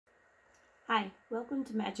Hi, welcome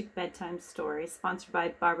to Magic Bedtime Stories, sponsored by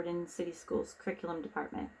Barberton City Schools Curriculum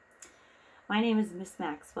Department. My name is Miss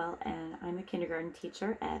Maxwell, and I'm a kindergarten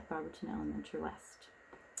teacher at Barberton Elementary West.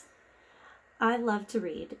 I love to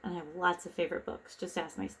read, and I have lots of favorite books, just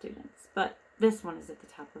ask my students, but this one is at the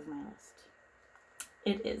top of my list.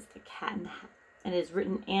 It is The Cat in the Hat, and it is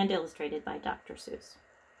written and illustrated by Dr. Seuss.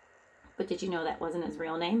 But did you know that wasn't his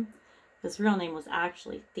real name? His real name was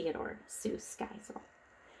actually Theodore Seuss Geisel.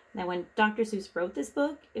 Now, when Dr. Seuss wrote this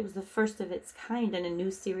book, it was the first of its kind in a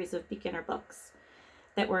new series of beginner books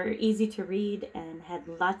that were easy to read and had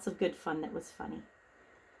lots of good fun that was funny.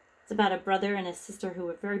 It's about a brother and a sister who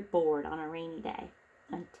were very bored on a rainy day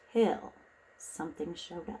until something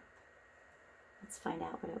showed up. Let's find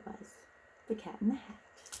out what it was. The Cat in the Hat.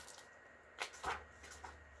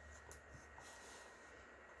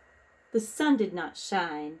 The sun did not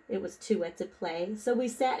shine, it was too wet to play, so we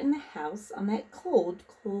sat in the house on that cold,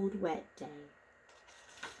 cold, wet day.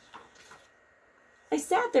 I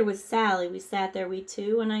sat there with Sally, we sat there, we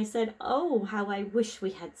two, and I said, oh, how I wish we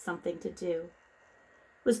had something to do.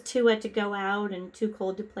 It was too wet to go out and too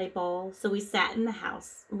cold to play ball, so we sat in the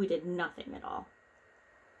house, and we did nothing at all.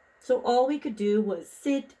 So all we could do was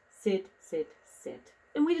sit, sit, sit, sit,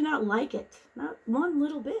 and we did not like it, not one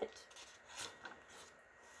little bit.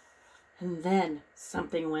 And then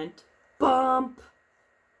something went bump.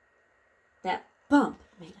 That bump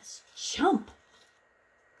made us jump.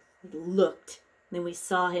 We looked, and then we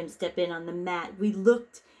saw him step in on the mat. We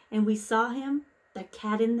looked, and we saw him, the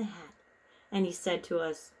cat in the hat. And he said to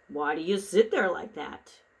us, why do you sit there like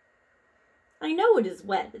that? I know it is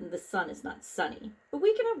wet and the sun is not sunny, but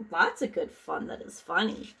we can have lots of good fun that is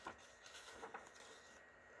funny.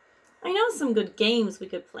 I know some good games we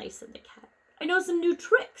could play, said the cat. I know some new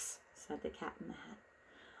tricks, said the Cat in the Hat.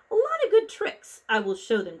 A lot of good tricks. I will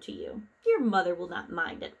show them to you. Your mother will not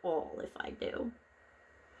mind at all if I do.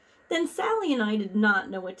 Then Sally and I did not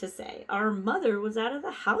know what to say. Our mother was out of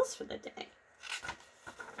the house for the day.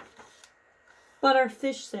 But our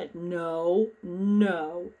fish said, no,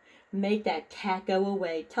 no. Make that cat go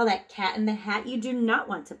away. Tell that Cat in the Hat you do not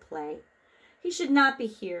want to play. He should not be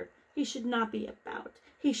here. He should not be about.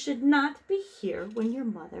 He should not be here when your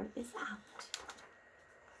mother is out.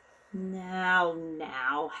 Now,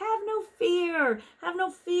 have no fear,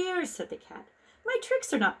 said the cat. My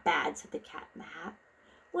tricks are not bad, said the Cat in the Hat.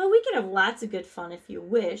 Well, we can have lots of good fun if you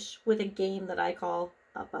wish, with a game that I call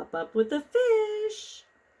Up, Up, Up with the Fish.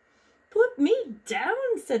 Put me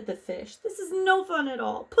down, said the fish. This is no fun at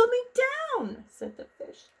all. Put me down, said the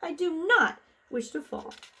fish. I do not wish to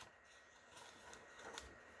fall.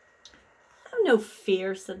 Have no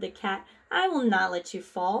fear, said the cat. I will not let you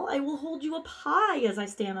fall. I will hold you up high as I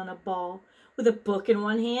stand on a ball, with a book in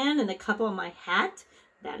one hand and a cup on my hat.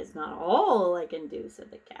 That is not all I can do, said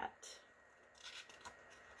the cat.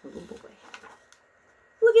 Oh boy.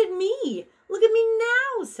 Look at me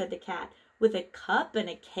now, said the cat. With a cup and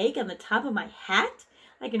a cake on the top of my hat,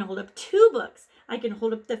 I can hold up 2 books. I can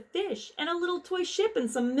hold up the fish and a little toy ship and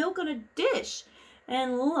some milk on a dish.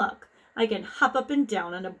 And look, I can hop up and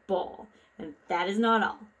down on a ball. And that is not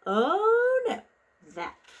all. Oh, no,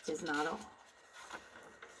 that is not all.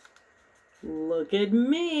 Look at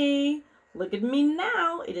me. Look at me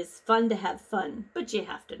now. It is fun to have fun, but you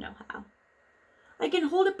have to know how. I can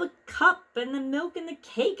hold up a cup and the milk and the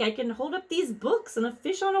cake. I can hold up these books and a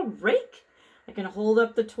fish on a rake. I can hold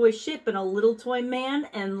up the toy ship and a little toy man.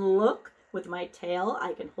 And look, with my tail,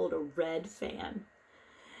 I can hold a red fan.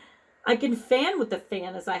 I can fan with the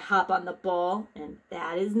fan as I hop on the ball, and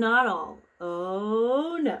that is not all.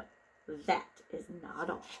 Oh, no, that is not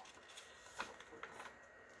all.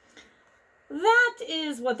 That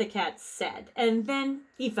is what the cat said, and then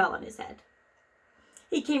he fell on his head.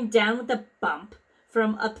 He came down with a bump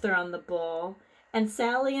from up there on the ball, and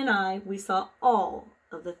Sally and I, we saw all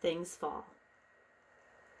of the things fall.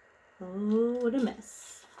 Oh, what a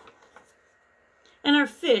mess. And our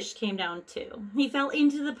fish came down too. He fell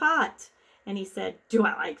into the pot, and he said, do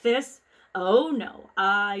I like this? Oh, no,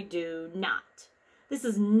 I do not. This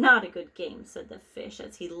is not a good game, said the fish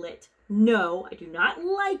as he lit. No, I do not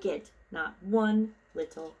like it, not one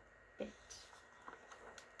little bit.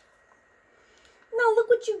 Now look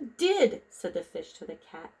what you did, said the fish to the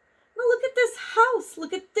cat. Now look at this house,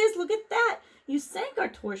 look at this, look at that. You sank our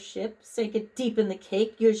toy ship, sank it deep in the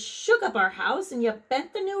cake. You shook up our house, and you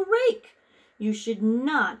bent the new rake. You should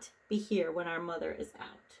not be here when our mother is out.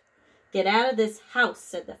 Get out of this house,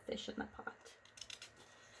 said the fish in the pot.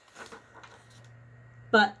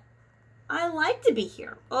 But I like to be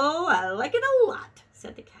here. Oh, I like it a lot,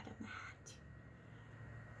 said the Cat in the Hat.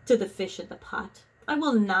 To the fish in the pot, I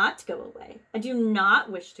will not go away. I do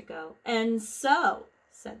not wish to go. And so,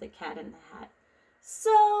 said the cat in the hat,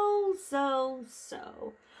 so,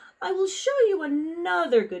 I will show you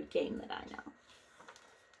another good game that I know.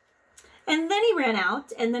 And then he ran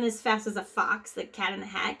out, and then as fast as a fox, the cat in the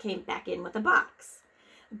hat came back in with a box.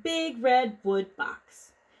 A big red wood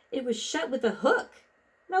box. It was shut with a hook.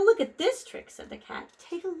 Now look at this trick, said the cat.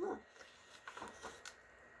 Take a look.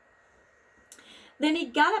 Then he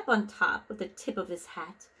got up on top with the tip of his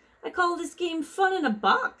hat. I call this game fun in a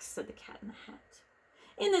box, said the cat in the hat.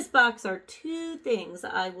 In this box are two things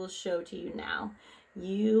I will show to you now.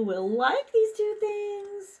 You will like these two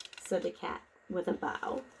things, said the cat with a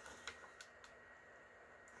bow.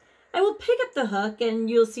 I will pick up the hook and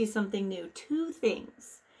you'll see something new. Two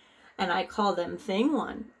things. And I call them thing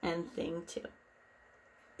one and thing two.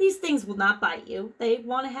 These things will not bite you. They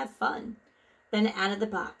want to have fun. Then out of the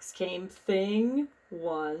box came thing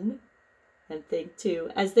one and thing two.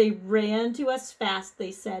 As they ran to us fast,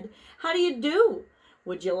 they said, how do you do?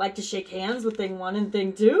 Would you like to shake hands with thing one and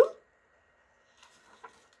thing two?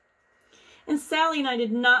 And Sally and I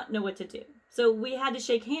did not know what to do. So we had to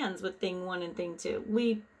shake hands with thing one and thing two.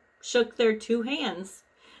 We shook their two hands.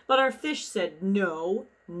 But our fish said, no,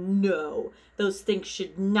 no. Those things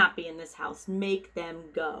should not be in this house. Make them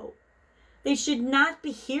go. They should not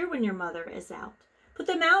be here when your mother is out. Put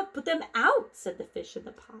them out, said the fish in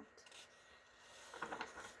the pot.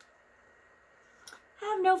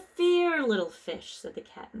 Have no fear, little fish, said the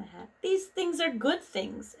cat in the hat. These things are good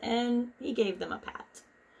things, and he gave them a pat.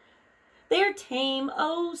 They are tame,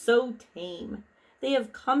 oh, so tame. They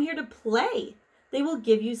have come here to play. They will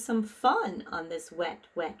give you some fun on this wet,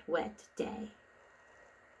 wet, wet day.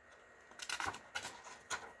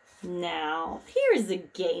 Now, here's a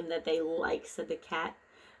game that they like, said the cat.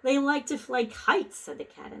 They like to fly kites, said the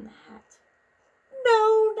cat in the hat.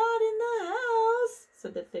 No, not in the house,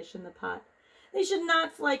 said the fish in the pot. They should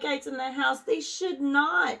not fly kites in the house. They should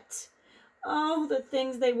not. Oh, the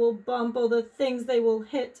things they will bump. Oh, the things they will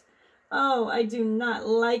hit. Oh, I do not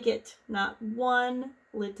like it. Not one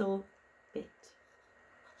little bit.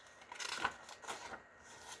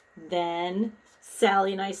 Then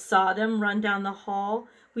Sally and I saw them run down the hall.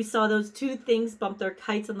 We saw those two things bump their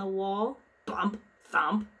kites on the wall. Bump,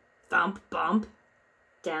 thump, thump, bump.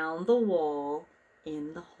 Down the wall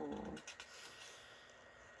in the hall.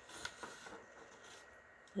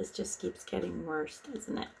 This just keeps getting worse,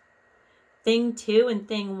 doesn't it? Thing two and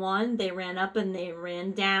thing one, they ran up and they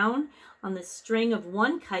ran down. On the string of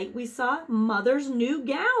one kite, we saw Mother's new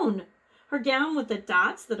gown. Her gown with the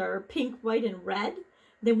dots that are pink, white, and red.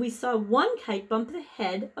 Then we saw one kite bump the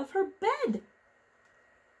head of her bed.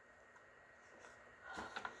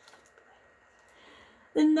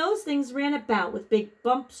 Then those things ran about with big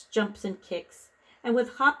bumps, jumps, and kicks, and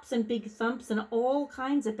with hops and big thumps and all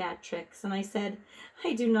kinds of bad tricks. And I said,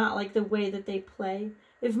 I do not like the way that they play.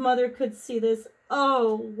 If Mother could see this,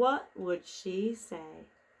 oh, what would she say?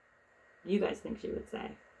 You guys think she would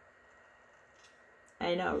say?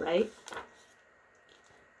 I know, right?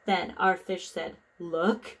 Then our fish said,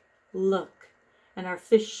 look, look. And our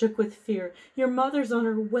fish shook with fear. Your mother's on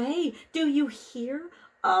her way. Do you hear?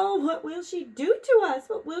 Oh, what will she do to us?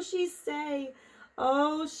 What will she say?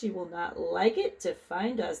 Oh, she will not like it to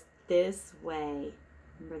find us this way.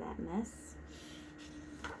 Remember that mess?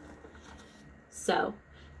 So,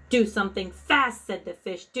 do something fast, said the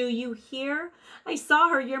fish. Do you hear? I saw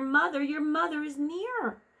her, your mother is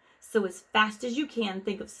near. So as fast as you can,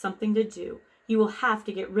 think of something to do. You will have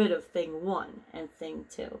to get rid of thing one and thing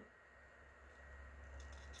two.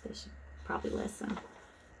 They should probably listen.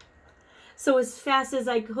 So as fast as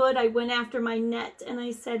I could, I went after my net, and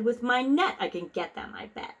I said, with my net I can get them, I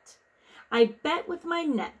bet. I bet with my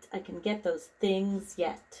net I can get those things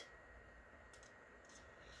yet.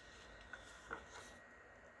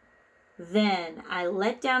 Then I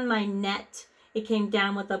let down my net. It came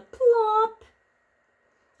down with a plop.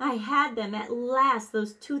 I had them at last.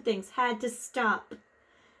 Those two things had to stop.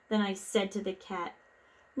 Then I said to the cat,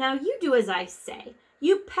 now you do as I say.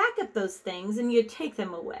 You pack up those things and you take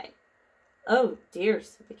them away. Oh dear,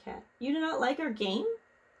 said the cat. You do not like our game?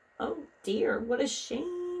 Oh dear, what a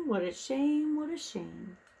shame, what a shame, what a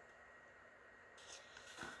shame.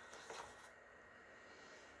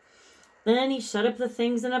 Then he shut up the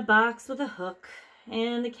things in a box with a hook,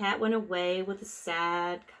 and the cat went away with a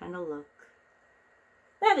sad kind of look.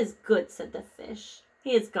 That is good, said the fish.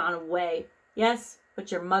 He has gone away. Yes,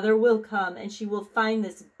 but your mother will come, and she will find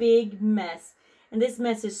this big mess. And this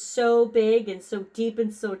mess is so big and so deep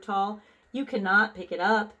and so tall, you cannot pick it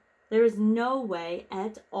up. There is no way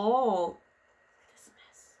at all. This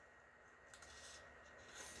mess.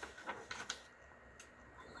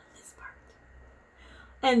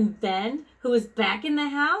 And then, who was back in the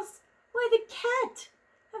house? Why, the cat.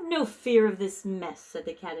 Have no fear of this mess, said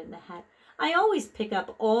the cat in the hat. I always pick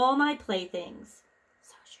up all my playthings.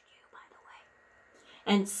 So should you, by the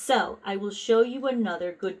way. And so, I will show you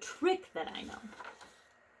another good trick that I know.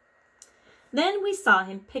 Then we saw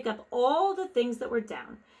him pick up all the things that were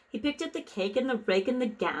down. He picked up the cake and the rake and the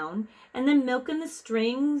gown, and the milk and the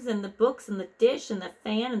strings, and the books and the dish and the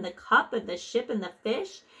fan and the cup and the ship and the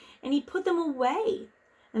fish, and he put them away.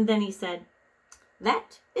 And then he said,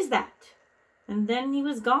 "That is that." And then he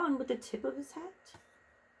was gone with the tip of his hat.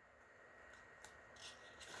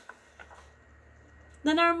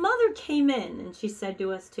 Then our mother came in, and she said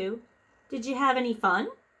to us two, "Did you have any fun?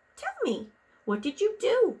 Tell me, what did you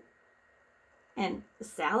do?" And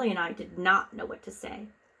Sally and I did not know what to say.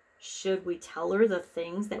 Should we tell her the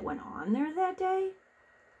things that went on there that day?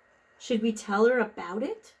 Should we tell her about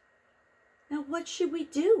it? Now, what should we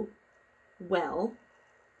do? Well,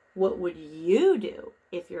 what would you do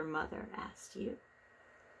if your mother asked you?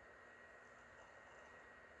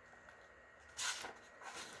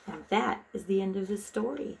 And that is the end of the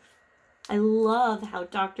story. I love how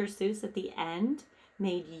Dr. Seuss at the end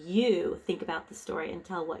made you think about the story and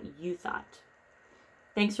tell what you thought.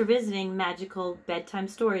 Thanks for visiting Magical Bedtime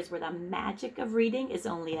Stories, where the magic of reading is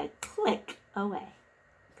only a click away.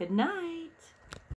 Good night.